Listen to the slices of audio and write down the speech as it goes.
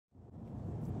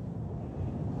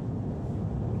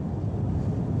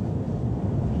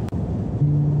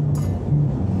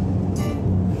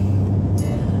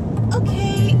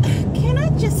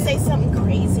say something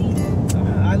crazy?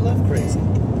 I love crazy.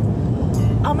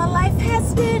 All my life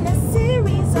has been a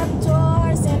series of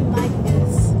doors and like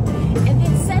this, and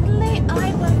then suddenly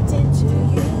I bumped into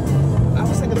you. I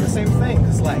was thinking the same thing,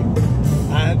 cause like,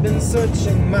 I've been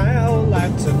searching my whole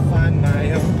life to find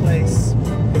my own place.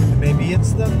 Maybe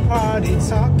it's the party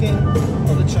talking,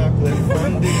 or the chocolate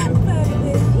fondue.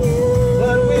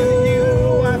 But with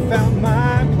you, I found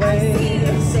my place. I see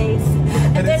your face,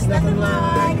 and there's nothing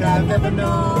like I've ever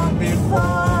known before.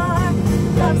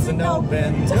 Love's an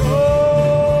open door.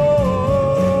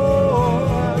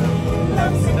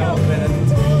 Love's an open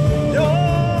door.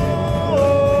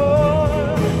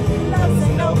 Love's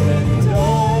an open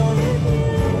door.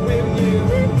 With you,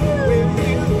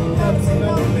 love's an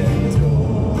open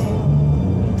door.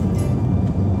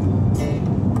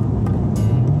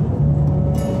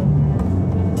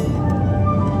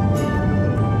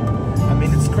 I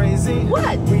mean, it's crazy.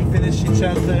 What? We finish each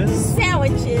other's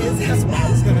Sandwiches. That's what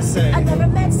I was gonna say. I never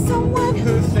met someone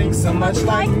Who thinks so much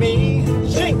like me?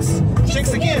 Jinx,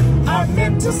 jinx again. Our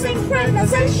mental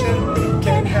synchronization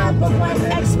can have but one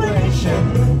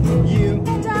explanation. You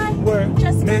And I were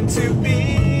just meant to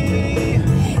be.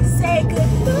 say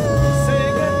goodbye. Say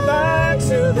goodbye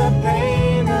to the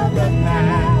pain of the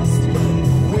past.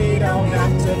 We don't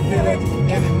have to feel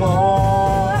it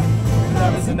anymore.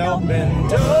 Love is an open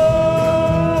door.